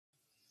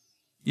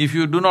If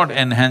you do not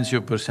enhance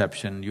your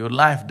perception, your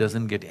life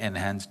doesn't get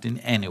enhanced in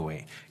any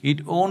way.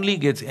 It only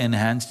gets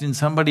enhanced in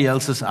somebody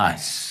else's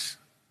eyes.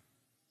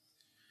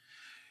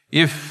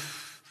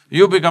 If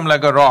you become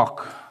like a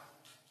rock,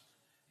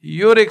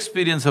 your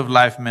experience of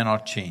life may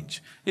not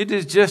change. It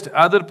is just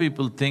other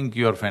people think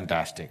you're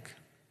fantastic.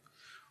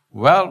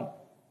 Well,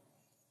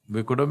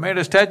 we could have made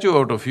a statue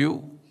out of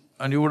you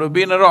and you would have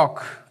been a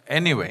rock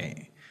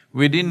anyway.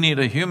 We didn't need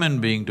a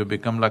human being to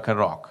become like a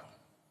rock.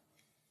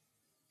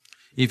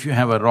 If you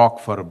have a rock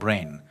for a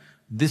brain,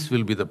 this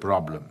will be the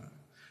problem.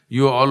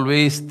 You are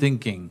always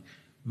thinking,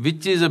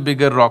 which is a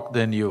bigger rock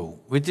than you,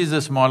 which is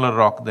a smaller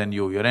rock than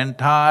you. Your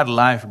entire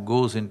life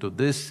goes into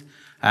this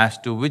as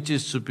to which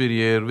is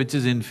superior, which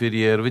is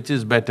inferior, which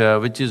is better,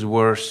 which is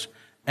worse.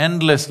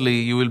 Endlessly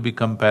you will be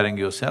comparing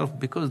yourself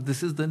because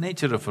this is the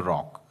nature of a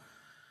rock.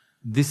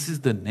 This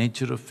is the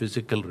nature of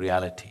physical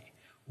reality.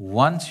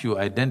 Once you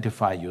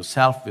identify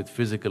yourself with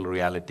physical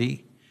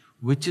reality,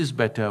 which is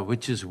better,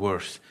 which is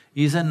worse,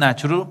 is a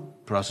natural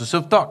process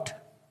of thought.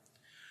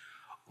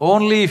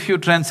 Only if you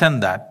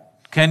transcend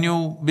that can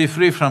you be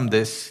free from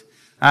this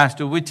as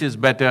to which is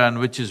better and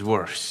which is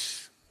worse.